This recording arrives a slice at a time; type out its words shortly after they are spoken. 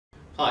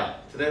Hi,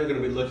 today we're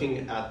going to be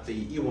looking at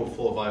the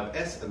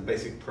E145S and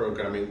basic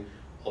programming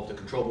of the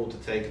control board to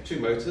take two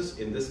motors,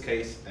 in this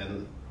case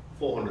an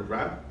 400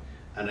 RAM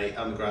and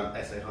a underground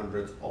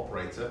SA100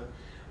 operator,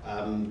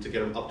 to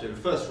get them up to the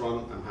first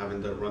run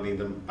and running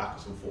them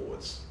backwards and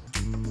forwards.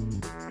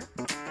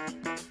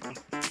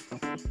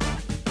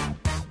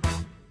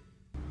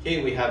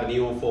 Here we have an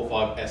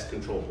E145S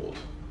control board.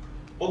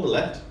 On the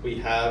left we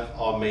have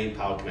our main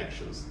power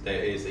connections.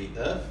 There is a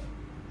earth,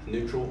 a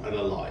neutral and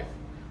a live.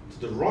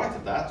 To the right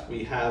of that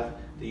we have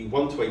the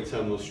 1-to-8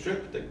 terminal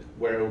strip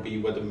where it will be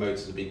where the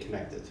motors will be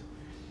connected.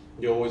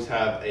 You always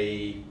have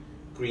a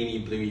greeny,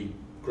 bluey,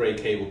 grey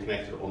cable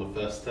connected on the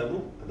first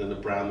terminal, and then the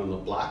brown and the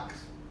black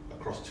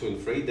across 2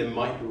 and 3. They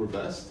might be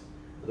reversed.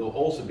 There will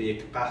also be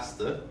a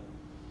capacitor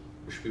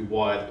which will be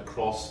wired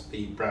across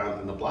the brown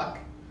and the black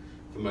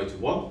for motor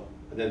 1,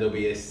 and then there will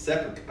be a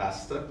separate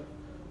capacitor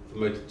for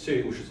motor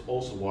 2 which is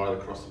also wired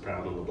across the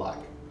brown and the black.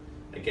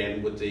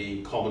 Again, with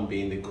the common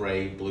being the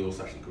grey, blue or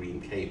actually green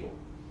cable.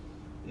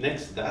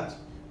 Next to that,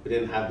 we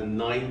then have the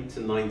 9 to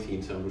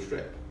 19 terminal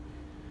strip.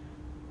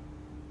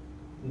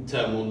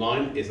 Terminal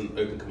 9 is an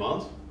open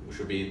command, which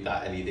will be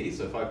that LED.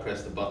 So if I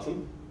press the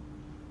button,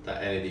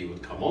 that LED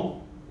would come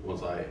on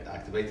once I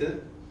activate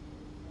it.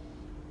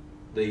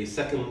 The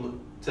second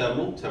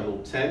terminal,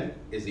 terminal 10,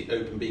 is the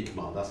open B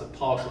command. That's a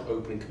partial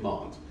opening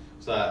command.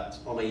 So that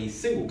on a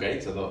single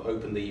gate, so they'll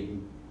open the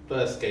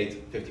first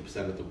gate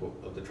 50%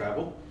 of the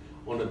travel.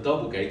 On a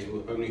double gate,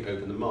 we'll only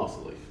open the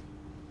master leaf.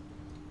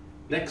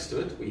 Next to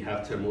it, we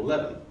have terminal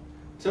 11.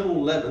 Terminal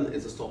 11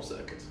 is a stop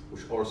circuit,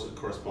 which also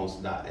corresponds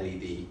to that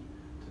LED,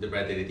 to the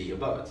red LED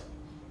above it.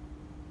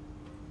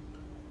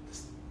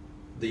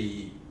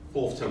 The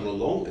fourth terminal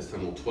along is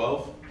terminal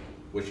 12,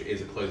 which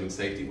is a closing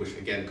safety, which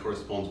again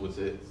corresponds with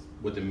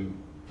the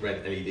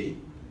red LED.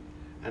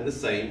 And the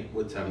same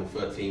with terminal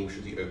 13, which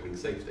is the opening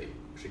safety,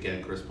 which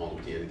again corresponds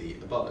with the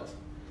LED above it.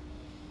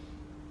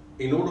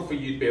 In order for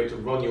you to be able to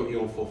run your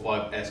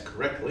E145S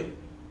correctly,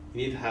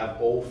 you need to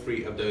have all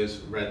 3 of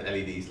those red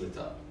LEDs lit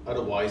up.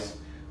 Otherwise,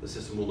 the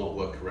system will not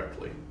work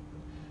correctly.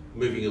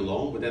 Moving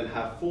along, we then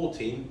have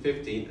 14,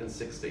 15 and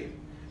 16.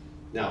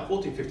 Now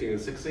 14, 15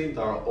 and 16,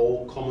 they are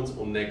all commons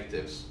or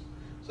negatives.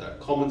 So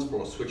commons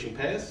for switching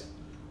pairs,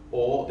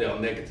 or they are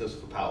negatives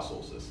for power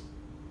sources.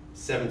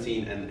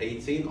 17 and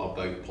 18 are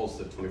both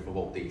positive 24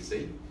 volt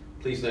DC.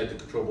 Please note the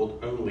control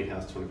board only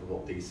has 24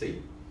 volt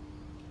DC.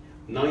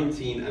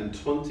 19 and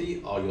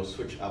 20 are your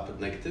switch output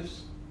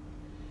negatives.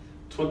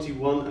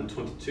 21 and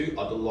 22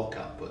 are the lock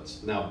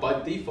outputs. Now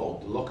by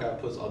default, the lock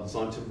outputs are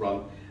designed to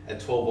run a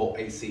 12 volt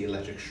AC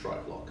electric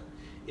strike lock.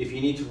 If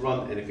you need to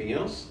run anything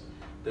else,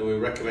 then we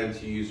recommend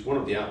to use one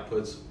of the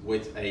outputs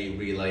with a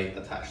relay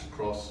attached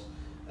across,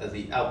 as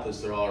the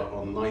outputs that are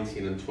on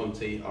 19 and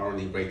 20 are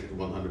only rated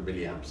 100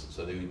 milliamps,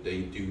 so they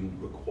do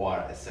require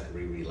a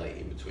secondary relay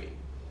in between.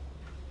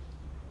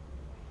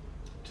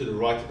 To the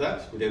right of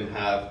that, we then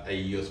have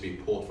a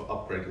USB port for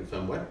upgrading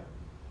firmware.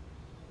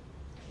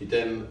 You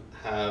then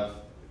have,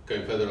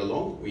 going further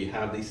along, we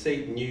have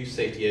the new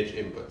safety edge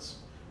inputs.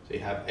 So you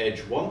have edge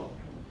 1,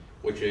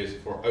 which is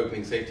for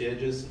opening safety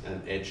edges,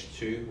 and edge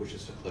 2, which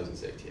is for closing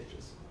safety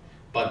edges.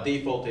 By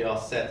default, they are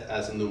set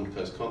as a normal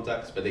close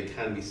contacts, but they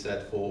can be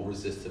set for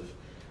resistive,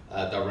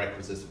 direct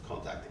resistive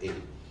contact in.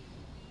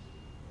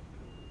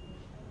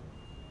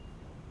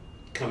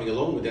 Coming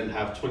along, we then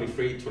have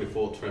 23,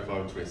 24,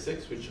 25 and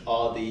 26, which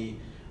are the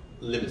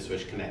limit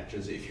switch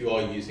connections. If you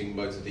are using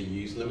motors that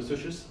use limit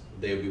switches,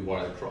 they will be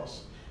wired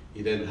across.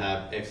 You then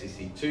have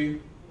FCC2,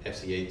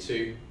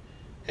 FCA2,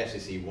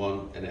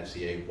 FCC1 and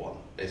FCA1.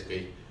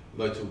 Basically,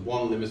 motor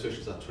 1 limit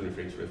switches are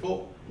 23 and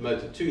 24,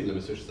 motor 2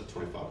 limit switches are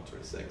 25 and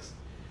 26.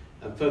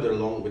 And further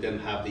along, we then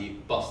have the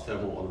bus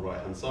terminal on the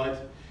right hand side,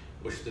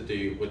 which is to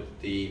do with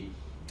the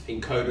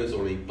encoders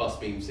or the bus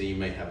beams that you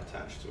may have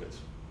attached to it.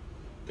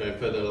 Going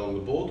further along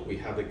the board, we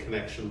have the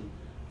connection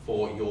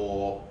for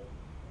your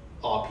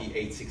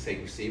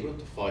RP868 receiver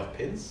to 5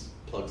 pins,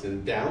 plugs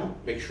in down.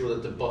 Make sure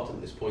that the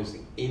button is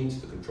pointing into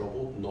the control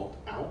board, not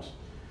out.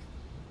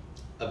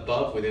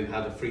 Above, we then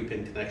have a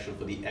 3-pin connection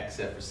for the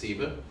XF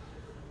receiver,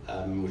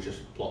 which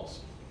just goes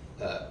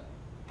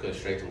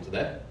straight onto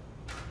there.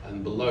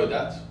 And below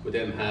that, we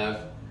then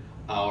have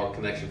our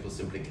connection for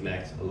Simply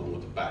Connect along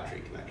with the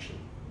battery connection.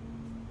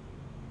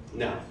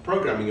 Now,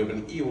 programming of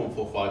an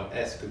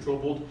E145S control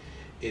board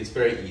is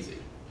very easy.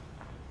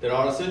 There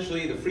are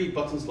essentially the 3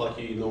 buttons like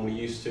you normally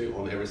used to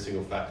on every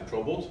single FAAC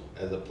control board,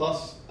 as a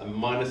plus, a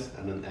minus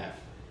and an F.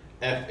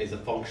 F is a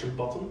function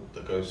button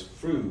that goes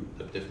through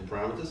the different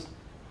parameters.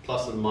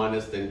 Plus and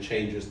minus then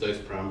changes those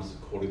parameters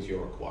according to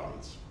your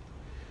requirements.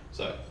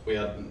 So we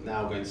are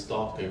now going to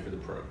start going through the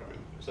programming.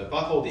 So if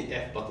I hold the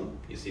F button,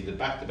 you see the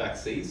back-to-back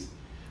Cs,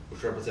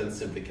 which represents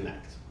Simply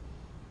Connect.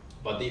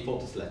 By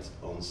default,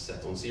 it's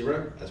set on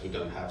 0, as we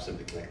don't have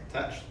Simply Connect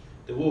attached.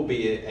 There will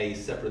be a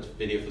separate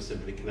video for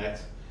Simply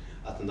Connect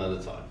at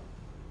another time.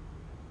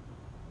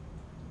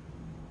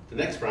 The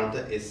next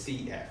parameter is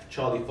CF,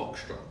 Charlie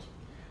Foxtrot.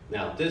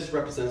 Now this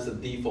represents the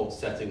default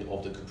setting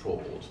of the control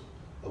board.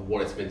 of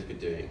what it's meant to be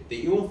doing.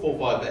 The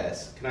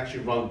E145S can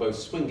actually run both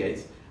swing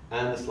gates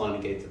and the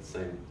sliding gates at the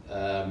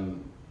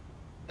same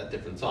at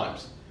different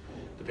times,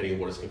 depending on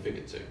what it's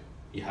configured to.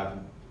 You have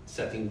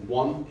setting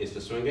 1 is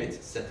for swing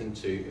gates, setting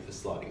 2 is for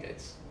sliding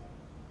gates.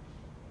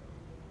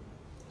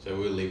 So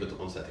we'll leave it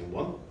on setting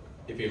 1.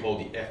 If you hold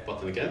the F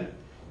button again,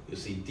 you'll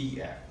see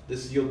DF.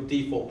 This is your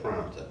default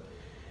parameter.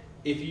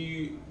 If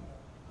you,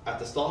 at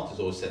the start, is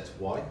always set to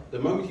Y. The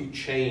moment you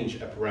change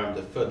a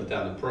parameter further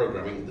down in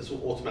programming, this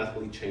will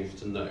automatically change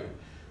to no.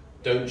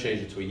 Don't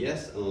change it to a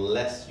yes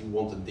unless you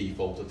want to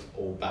default it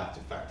all back to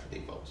factory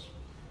defaults.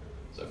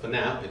 So for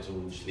now, it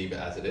will just leave it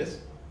as it is.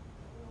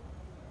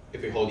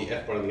 If you hold the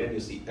F button again,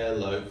 you'll see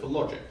LO for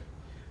logic.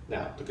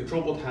 Now, the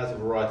control board has a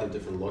variety of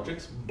different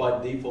logics.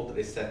 By default, it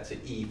is set to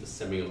E for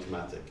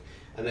semi-automatic.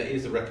 And that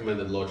is the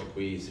recommended logic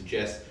we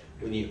suggest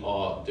when you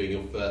are doing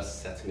your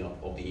first setting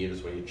up of the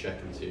units, where you check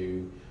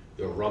into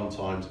your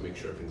runtime to make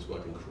sure everything's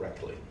working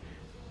correctly.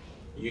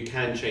 You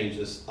can change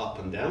this up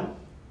and down.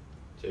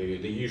 So the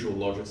usual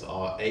logics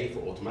are A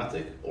for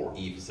automatic or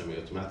E for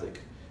semi-automatic,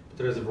 but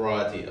there is a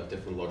variety of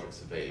different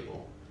logics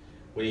available.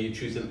 When you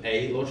choose an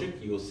A logic,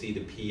 you will see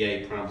the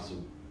PA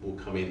parameters will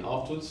come in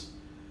afterwards.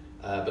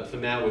 But for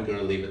now, we're going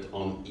to leave it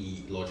on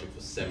E logic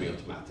for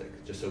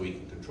semi-automatic, just so we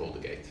can control the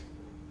gate.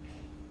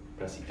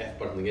 Press the F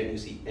button again, you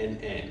see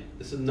NN.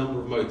 This is the number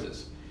of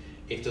motors.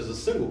 If there's a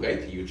single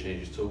gate, you would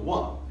change it to a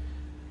 1.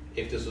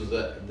 If this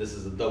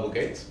is a double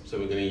gate, so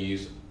we're going to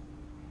use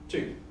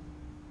 2.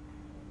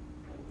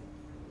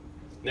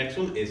 Next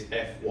one is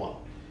F1.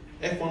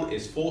 F1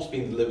 is force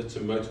being delivered to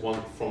motor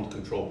 1 from the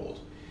control board.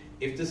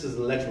 If this is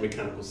an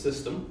electromechanical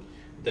system,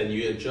 then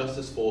you adjust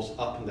this force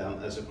up and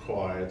down as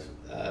required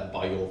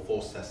by your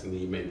force testing that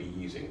you may be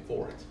using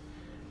for it.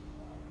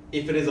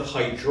 If it is a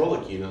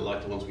hydraulic unit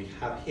like the ones we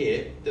have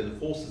here, then the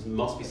forces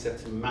must be set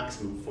to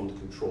maximum from the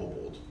control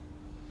board.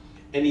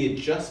 Any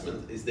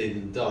adjustment is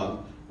then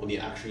done on the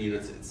actual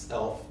unit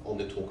itself on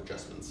the torque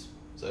adjustments.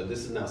 So this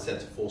is now set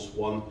to force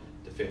 1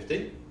 to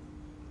 50,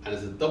 and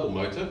as a double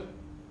motor,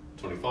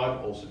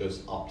 25 also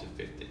goes up to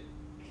 50.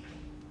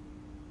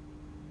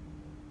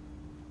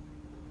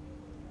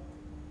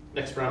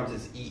 Next parameter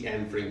is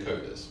EN for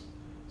encoders.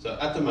 So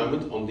at the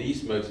moment on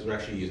these motors we're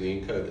actually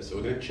using encoders, so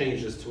we're going to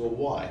change this to a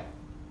Y.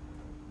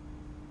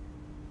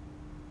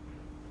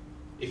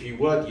 If you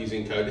weren't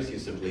using encoders, you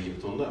simply leave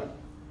it on no.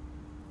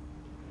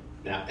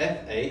 Now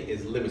FA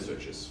is limit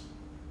switches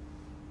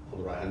on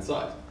the right hand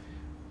side.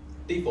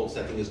 Default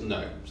setting is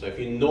no. So if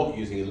you're not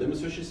using the limit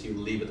switches, you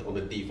leave it on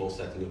the default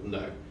setting of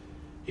no.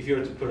 If you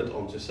were to put it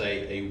onto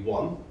say a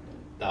 1,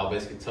 that will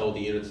basically tell the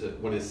unit that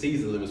when it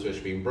sees the limit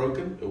switch being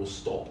broken, it will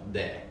stop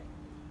there.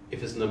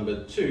 If it's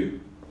number 2,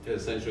 it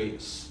essentially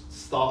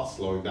starts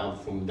slowing down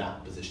from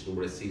that position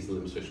where it sees the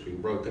limit switch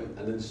being broken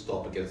and then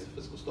stop against the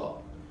physical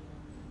stop.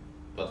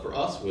 But for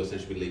us, we'll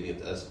essentially be leaving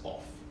it as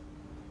off.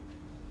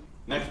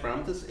 Next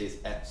parameters is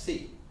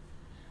FC.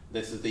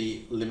 This is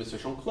the limit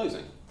switch on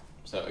closing.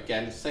 So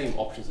again, the same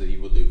options that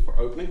you would do for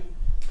opening,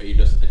 but you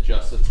just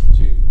adjust it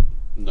to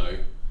no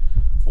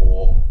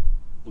for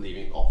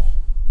leaving off.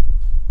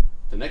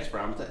 The next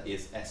parameter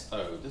is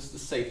SO. This is the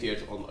safety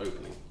edge on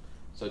opening.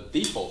 So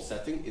default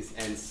setting is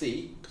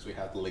NC, because we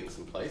have the links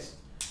in place.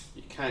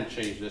 You can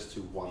change this to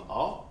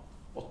 1R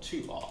or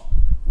 2R.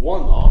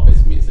 1R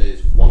basically means there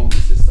is 1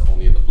 resistor on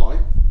the end of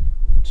line.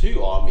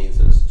 2R means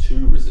there's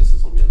 2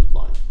 resistors on the end of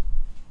line.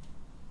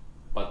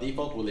 By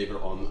default, we'll leave it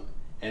on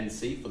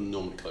NC for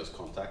normally close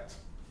contact,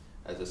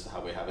 as this is how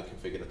we have it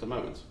configured at the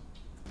moment.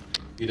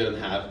 You then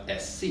have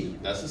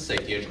SC, that's the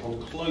safety edge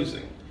on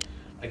closing.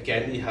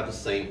 Again, you have the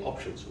same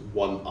options,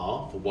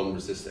 1R for 1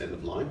 resistor end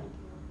of line,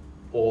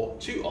 or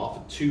 2R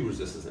for 2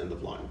 resistors end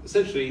of line.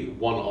 Essentially,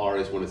 1R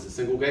is when it's a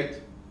single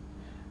gate,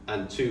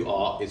 and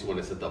 2R is when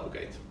it's a double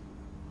gate.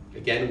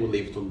 Again, we'll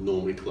leave it on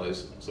normally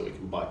close so we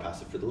can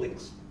bypass it through the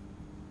links.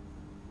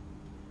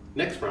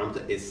 Next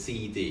parameter is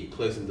CD,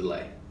 closing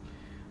delay.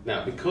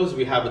 Now, because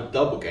we have a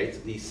double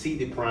gate, the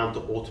CD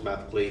parameter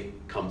automatically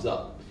comes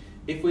up.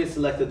 If we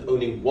selected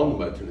only 1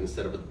 motor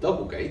instead of a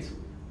double gate,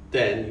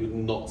 then you would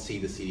not see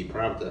the CD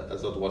parameter,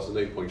 as otherwise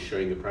there's no point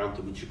showing a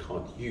parameter which you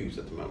can't use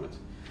at the moment.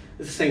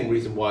 It's the same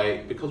reason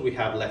why, because we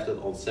have left it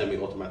on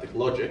semi-automatic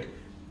logic,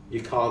 you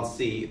can't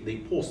see the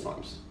pause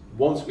times.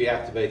 Once we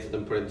activate it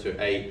and put it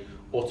into a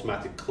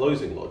automatic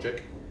closing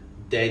logic,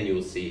 then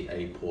you'll see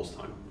a pause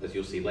time, as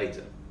you'll see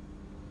later.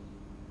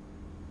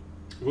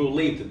 We'll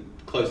leave the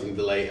closing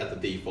delay at the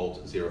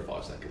default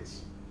 0.5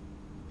 seconds.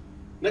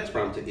 Next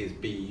parameter is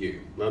BU.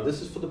 Now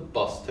this is for the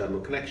bus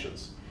terminal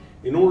connections.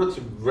 In order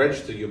to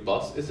register your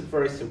bus, it's a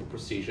very simple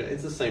procedure.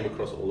 It's the same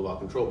across all of our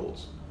control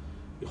boards.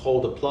 You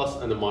hold the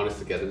plus and the minus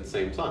together at the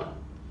same time.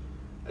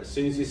 As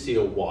soon as you see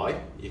a Y,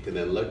 you can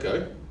then let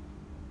go,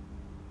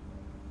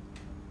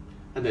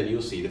 and then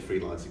you'll see the 3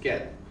 lines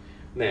again.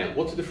 Now,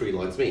 what do the 3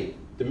 lines mean?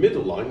 The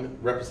middle line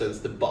represents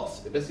the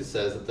bus. It basically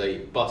says that the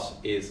bus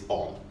is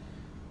on.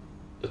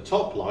 The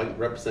top line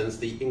represents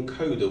the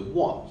encoder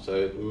 1.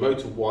 So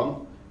motor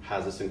 1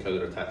 has this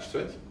encoder attached to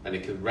it, and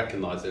it can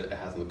recognize that it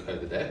has an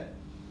encoder there.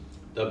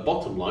 The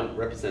bottom line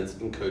represents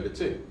encoder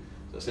 2.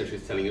 So essentially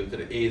it's telling you that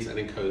it is an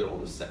encoder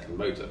on the second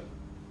motor.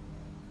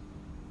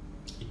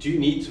 You do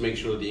need to make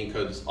sure that the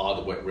encoders are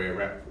the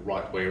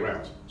right way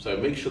around. So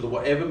make sure that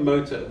whatever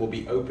motor will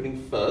be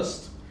opening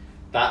first,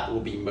 that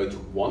will be motor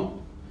 1.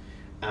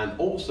 And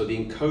also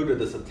the encoder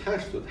that's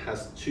attached to it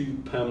has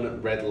 2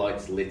 permanent red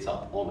lights lit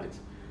up on it.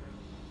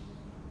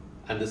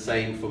 And the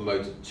same for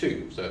motor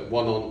 2. So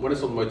when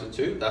it's on motor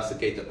 2, that's the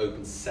gate that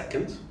opens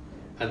second.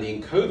 And the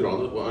encoder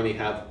on it will only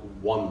have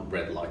 1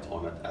 red light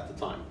on it at the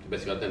time, to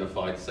basically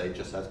identify, say,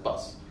 just as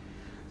bus.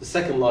 The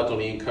second light on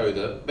the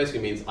encoder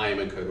basically means I am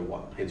encoder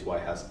 1, hence why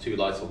it has 2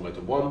 lights on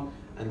motor 1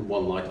 and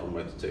 1 light on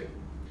motor 2.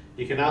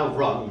 You can now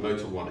run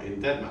motor 1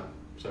 in deadman.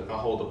 So if I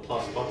hold the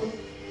plus button,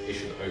 it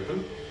should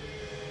open.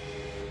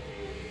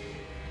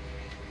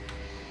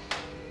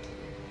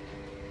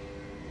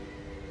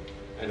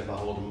 And if I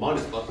hold the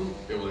minus button,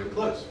 it will then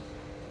close.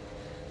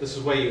 This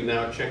is where you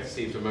now check to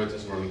see if the motor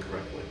is running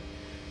correctly.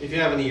 If you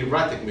have any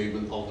erratic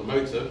movement of the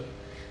motor,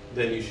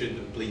 then you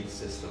should bleed the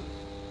system.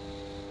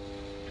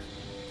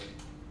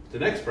 The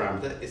next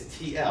parameter is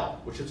TL,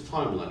 which is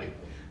time learning.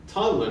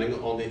 Time learning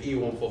on the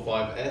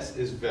E145S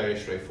is very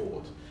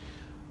straightforward.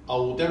 I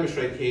will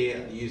demonstrate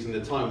here using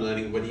the time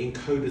learning where the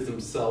encoders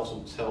themselves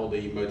will tell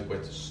the motor where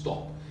to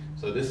stop.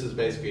 So this is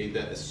basically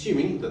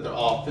assuming that there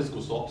are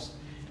physical stops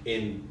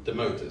in the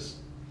motors.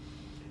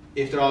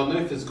 If there are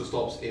no physical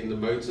stops in the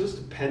motors,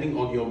 depending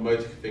on your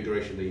motor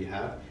configuration that you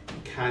have, you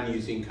can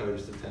use the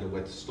encoders to tell it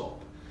where to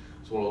stop.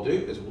 So what I'll do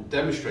is we'll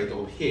demonstrate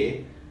on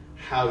here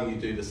how you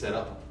do the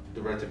setup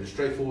the relatively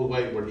straightforward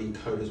way where the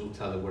encoders will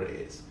tell it where it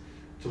is.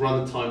 To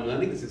run the time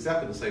learning, it's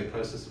exactly the same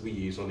process we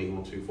use on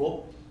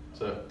E124.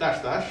 So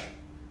dash dash,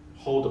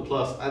 hold the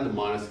plus and the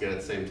minus together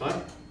at the same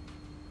time.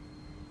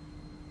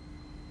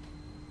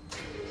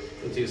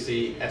 Until you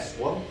see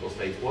S1 or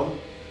state 1,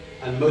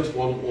 and motor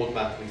 1 will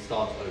automatically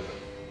start open.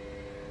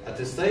 At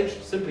this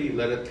stage, simply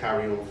let it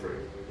carry on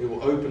through. It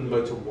will open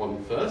motor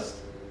 1 first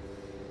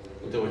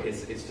until it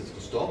hits its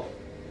physical stop.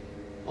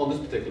 On this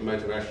particular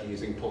motor, we're actually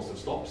using positive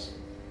stops.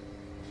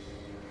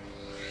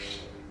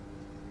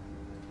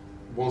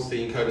 Once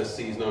the encoder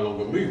sees no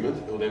longer movement,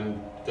 it will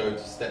then go to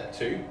step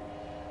 2,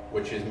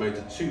 which is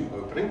motor 2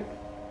 opening.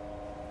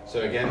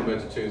 So again,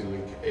 motor 2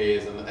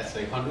 is an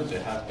SA100, so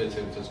it has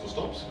built-in physical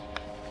stops.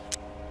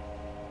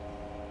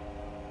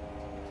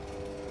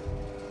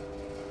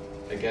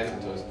 Again,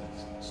 until it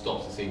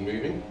stops the scene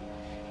moving.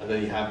 And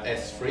then you have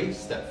S3,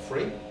 step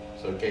 3,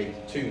 so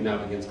gate 2 now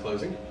begins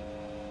closing.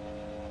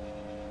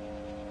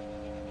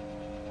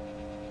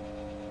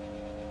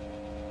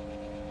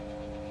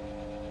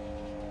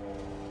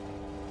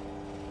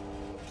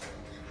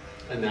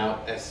 And now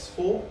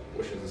S4,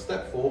 which is the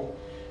step 4,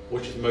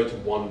 which is motor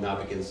 1 now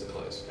begins to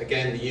close.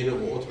 Again, the unit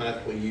will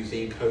automatically use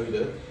the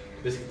encoder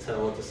to basically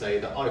tell it to say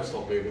that I've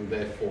stopped moving,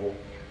 therefore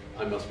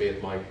I must be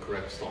at my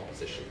correct stop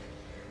position.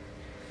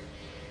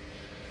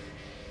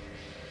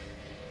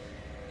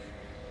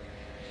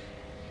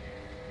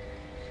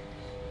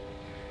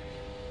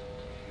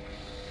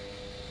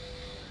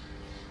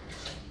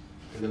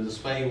 And then the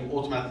display will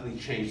automatically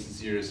change to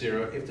 0,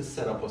 0 if the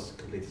setup was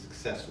completed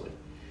successfully.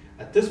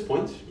 At this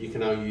point, you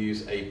can now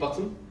use a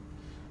button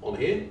on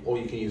here, or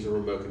you can use a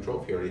remote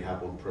control if you already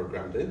have one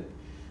programmed in.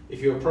 If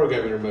you're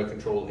programming a remote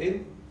control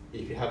in,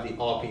 if you have the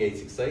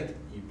RP868,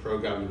 you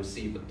program the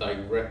receiver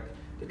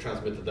the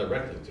transmitter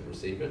directly to the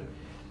receiver.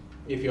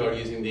 If you are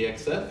using the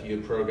XF,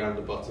 you program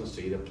the buttons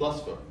to either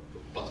plus for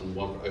button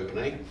 1 for open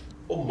A,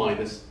 or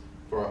minus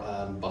for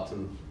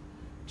button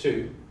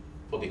 2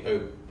 for the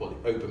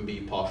open B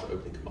partial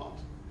opening command.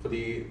 For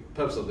the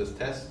purpose of this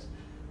test,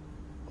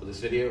 for this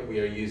video,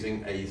 we are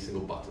using a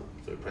single button.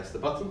 So we press the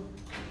button,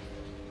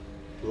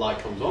 the light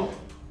comes on,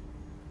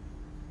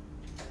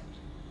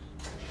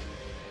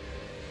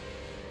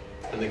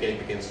 and the gate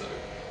begins to open.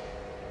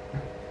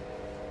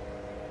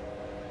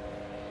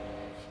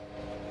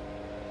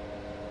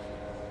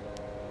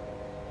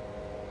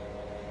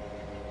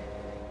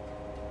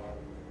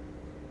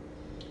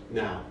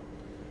 Now,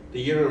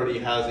 the unit already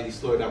has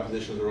these slowdown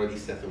positions already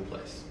set in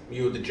place.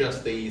 You would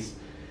adjust these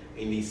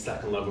in the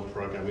second level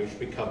programming, which will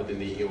be covered in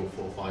the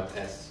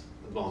E145S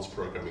advanced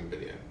programming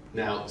video.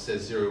 Now it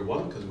says 0,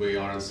 1 because we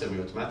are in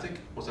semi-automatic.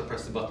 Once I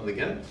press the button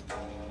again,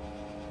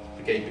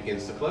 the gate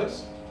begins to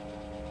close.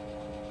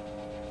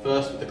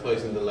 First with the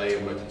closing delay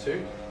of motor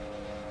 2,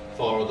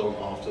 followed on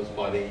afterwards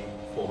by the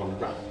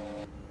 400 ramp.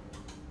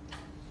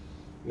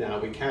 Now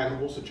we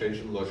can also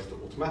change the logic to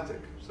automatic.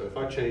 So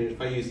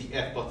if I use the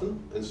F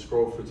button and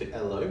scroll through to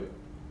LO,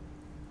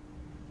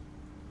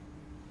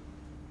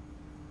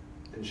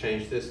 and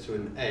change this to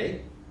an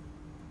A,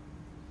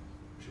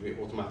 which will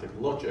be automatic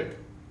logic,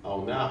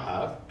 I'll now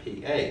have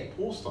PA,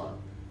 pause time.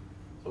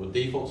 So the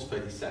default is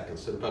 30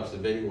 seconds, so the purpose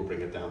of the video will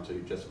bring it down to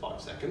just 5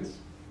 seconds.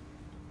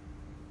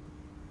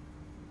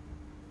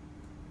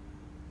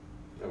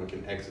 Then we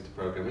can exit the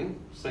programming,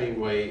 same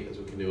way as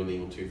we can do on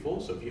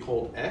E124. So if you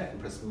hold F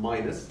and press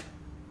minus,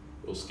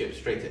 it will skip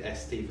straight to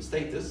ST for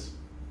status,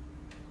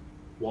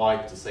 Y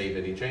to save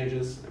any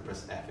changes, and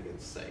press F again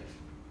to save.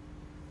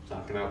 So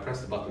I can now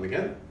press the button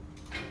again.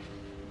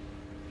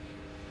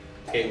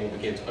 The gate will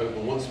begin to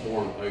open once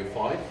more on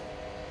 05.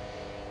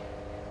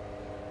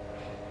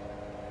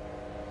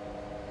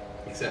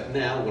 Except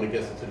now, when it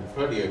gets into the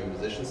fully open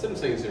position, instead of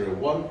saying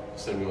 01,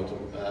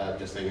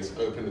 just saying it's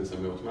open and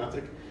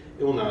semi-automatic,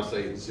 it will now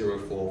say 04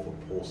 for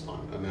pause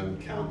time, and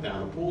then count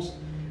down and pause,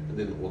 and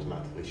then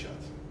automatically shut.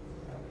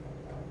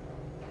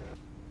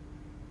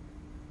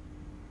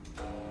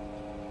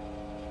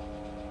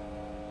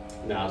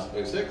 Now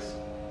it's 06.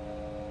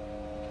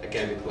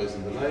 Again,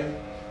 closing the delay,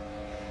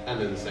 and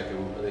then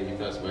the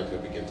first motor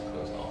will begin to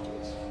close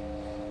afterwards.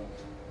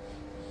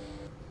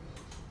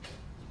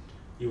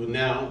 You will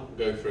now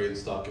go through and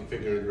start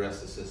configuring the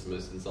rest of the system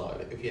as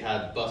desired. If you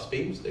had bus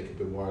beams, they could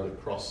be wired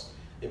across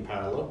in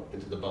parallel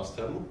into the bus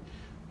terminal,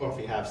 or if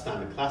you have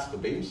standard classical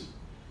beams,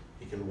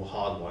 you can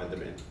hardwire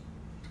them in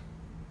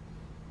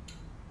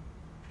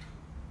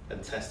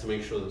and test to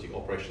make sure that the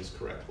operation is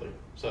correctly.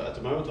 So at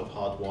the moment, I've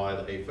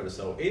hardwired a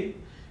photocell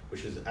in,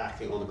 which is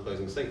acting on the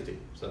closing safety.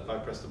 So if I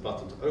press the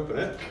button to open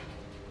it,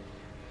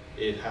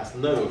 it has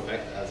no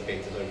effect as the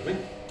gate is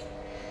opening,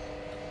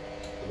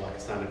 like a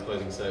standard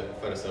closing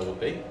photocell would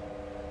be.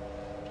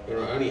 It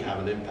will only have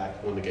an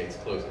impact when the gate is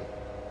closing.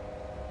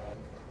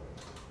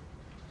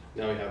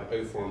 Now we have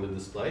 04 on the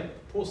display,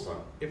 pause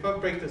time. If I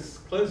break this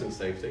closing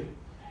safety,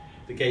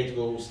 the gate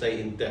will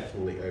stay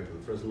indefinitely open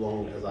for as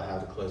long as I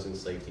have the closing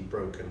safety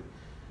broken.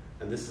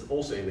 And this is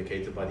also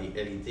indicated by the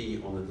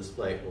LED on the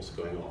display also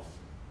going off.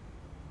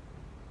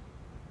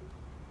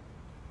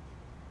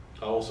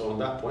 Also on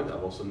that point,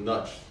 I've also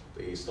nudged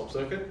the stop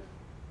circuit,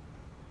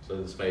 so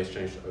the display has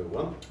changed to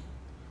 01.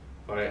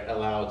 If I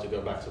allow it to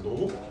go back to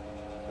normal,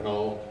 and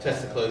I'll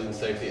test the closing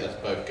safety as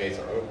both gates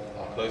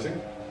are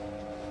closing.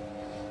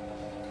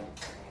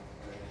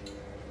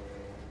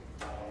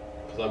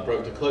 Because I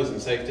broke the closing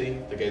safety,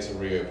 the gates will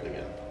reopen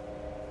again.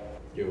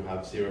 You'll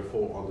have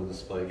 04 on the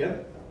display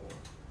again,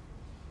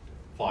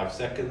 5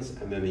 seconds,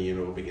 and then the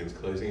unit will begin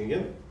closing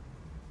again.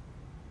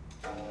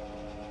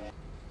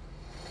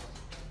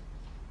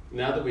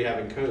 Now that we have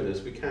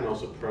encoders, we can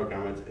also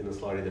program it in a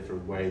slightly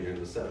different way during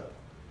the setup.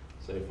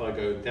 So if I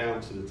go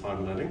down to the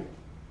time learning,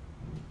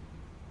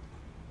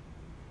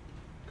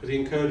 because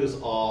the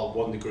encoders are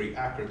 1 degree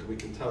accurate, we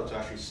can tell it to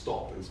actually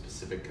stop in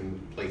specific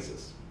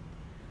places.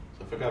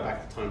 So if I go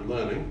back to time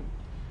learning,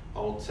 I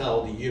will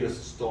tell the units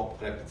to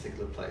stop at a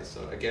particular place.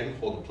 So again,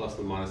 hold the plus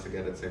and the minus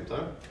together at the same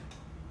time.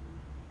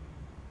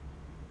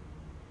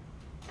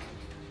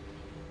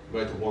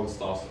 Motor 1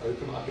 starts to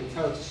open. I can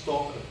tell it to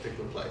stop at a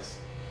particular place.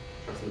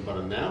 Pressing the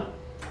button now,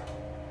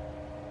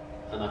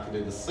 and I can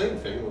do the same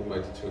thing with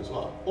motor 2 as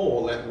well,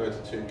 or let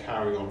motor 2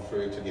 carry on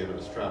through to the end of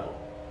its travel,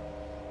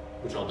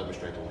 which I'll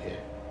demonstrate on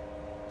here.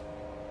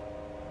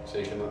 So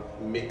you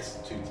can mix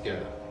the two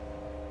together.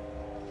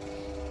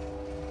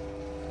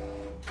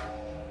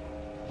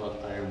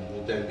 But I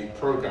will then be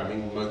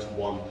programming motor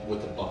 1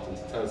 with a button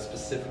to tell it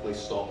specifically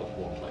stop at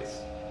one place.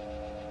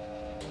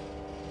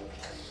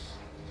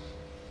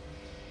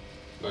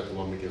 Motor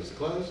 1 begins to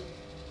close.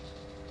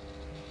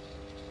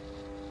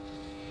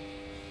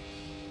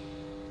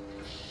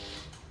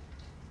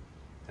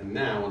 And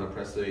now when I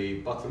press the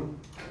button,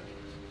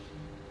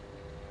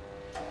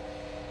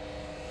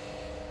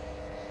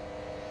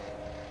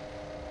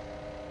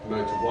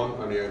 motor 1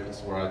 only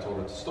opens where I told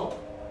it to stop,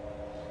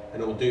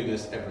 and it will do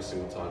this every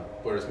single time,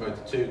 whereas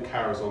motor 2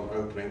 carries on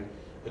opening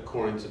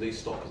according to the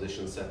stop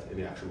position set in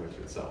the actual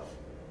motor itself.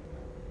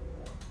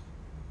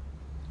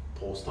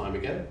 Pause time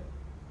again.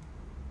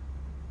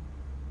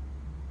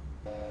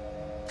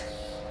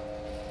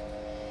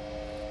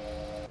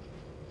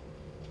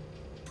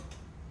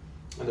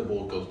 And the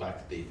board goes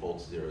back to default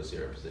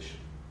 0-0 position.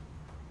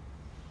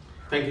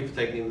 Thank you for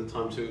taking the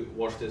time to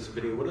watch this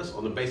video with us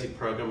on the basic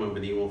program of the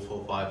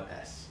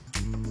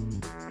E145S.